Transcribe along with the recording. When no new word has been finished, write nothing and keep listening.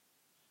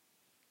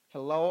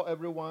Hello,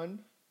 everyone.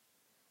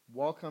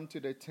 Welcome to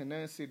the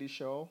Tenacity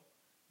Show.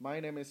 My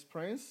name is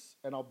Prince,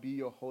 and I'll be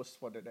your host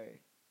for the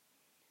day.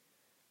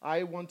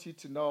 I want you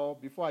to know,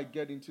 before I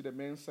get into the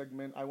main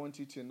segment, I want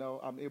you to know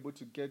I'm able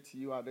to get to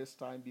you at this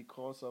time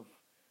because of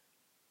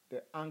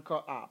the Anchor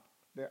app.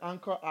 The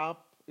Anchor app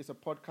is a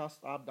podcast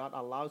app that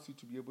allows you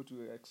to be able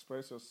to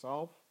express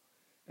yourself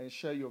and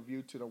share your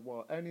view to the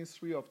world. And it's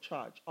free of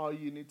charge. All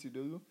you need to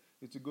do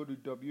is to go to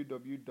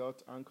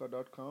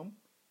www.anchor.com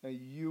and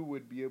you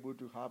would be able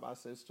to have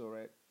access to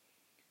it.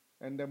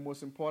 And the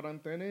most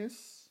important thing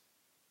is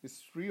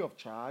it's free of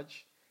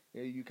charge.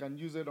 You can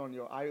use it on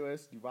your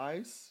iOS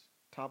device,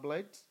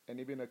 tablet,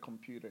 and even a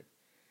computer.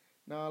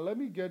 Now, let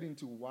me get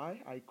into why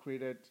I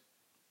created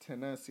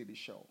Tenacity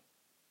Show.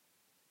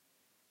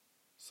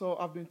 So,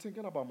 I've been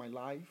thinking about my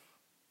life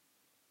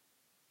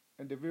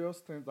and the various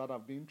things that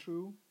I've been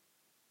through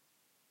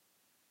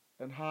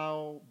and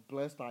how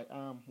blessed I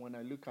am when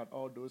I look at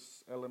all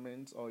those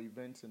elements or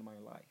events in my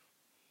life.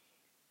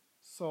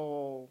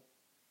 So,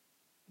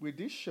 with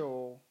this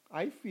show,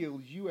 I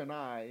feel you and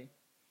I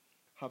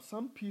have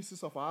some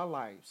pieces of our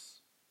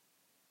lives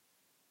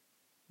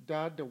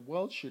that the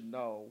world should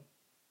know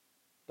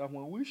that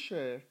when we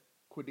share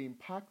could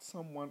impact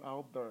someone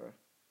out there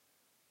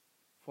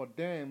for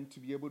them to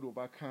be able to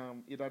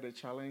overcome either the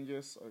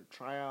challenges or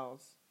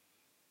trials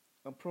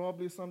and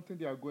probably something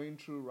they are going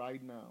through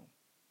right now.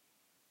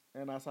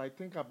 And as I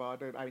think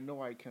about it, I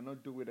know I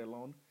cannot do it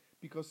alone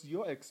because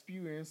your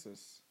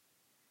experiences,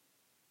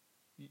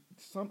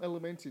 some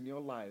elements in your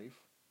life,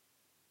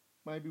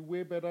 might be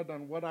way better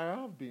than what I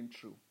have been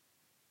through.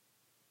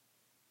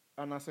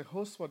 And as a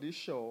host for this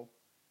show,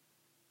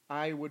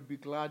 I would be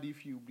glad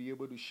if you'd be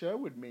able to share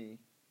with me,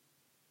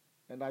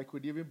 and I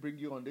could even bring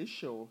you on this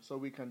show so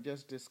we can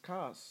just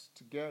discuss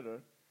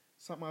together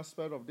some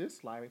aspect of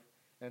this life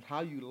and how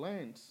you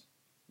learned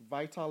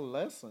vital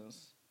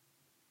lessons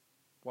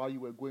while you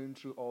were going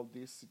through all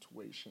these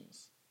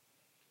situations.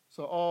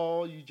 So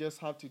all you just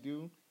have to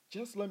do,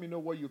 just let me know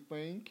what you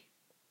think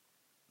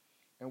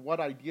and what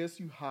ideas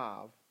you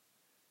have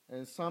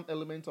and some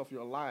elements of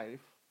your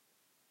life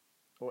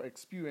or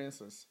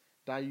experiences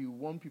that you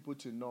want people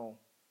to know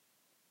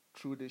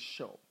through this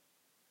show.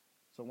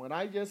 So when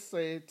I just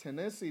say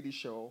Tenacity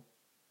Show,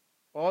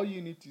 all you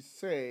need to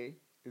say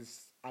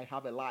is I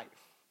have a life.